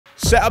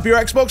Set up your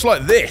Xbox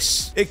like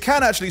this. It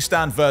can actually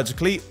stand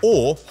vertically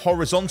or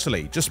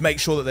horizontally. Just make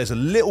sure that there's a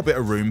little bit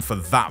of room for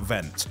that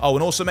vent. Oh,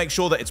 and also make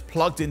sure that it's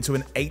plugged into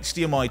an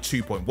HDMI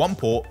 2.1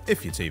 port,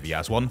 if your TV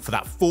has one, for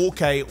that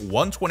 4K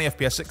 120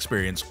 FPS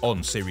experience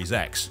on Series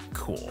X.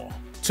 Cool.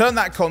 Turn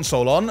that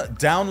console on,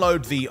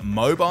 download the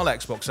mobile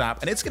Xbox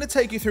app, and it's going to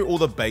take you through all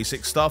the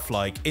basic stuff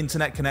like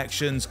internet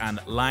connections and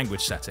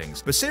language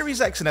settings. But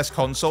Series X and S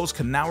consoles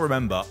can now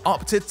remember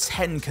up to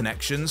 10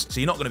 connections, so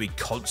you're not going to be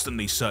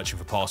constantly searching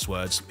for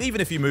passwords,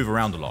 even if you move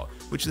around a lot,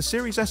 which the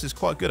Series S is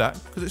quite good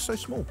at because it's so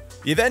small.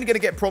 You're then going to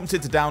get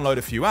prompted to download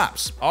a few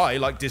apps. I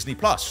like Disney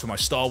Plus for my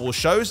Star Wars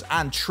shows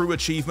and True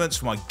Achievements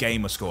for my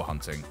gamer score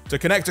hunting. To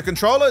connect a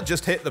controller,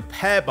 just hit the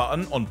pair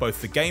button on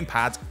both the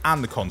gamepad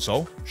and the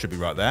console. Should be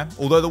right there.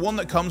 Although the one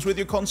that comes with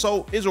your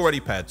console is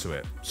already paired to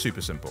it. Super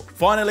simple.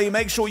 Finally,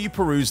 make sure you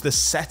peruse the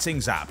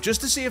Settings app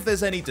just to see if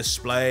there's any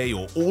display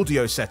or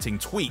audio setting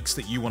tweaks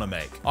that you want to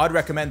make. I'd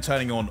recommend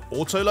turning on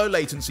Auto Low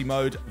Latency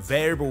Mode,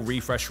 Variable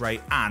Refresh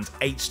Rate, and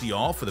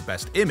HDR for the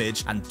best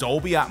image, and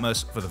Dolby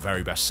Atmos for the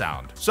very best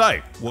sound.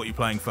 So, what are you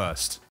playing first?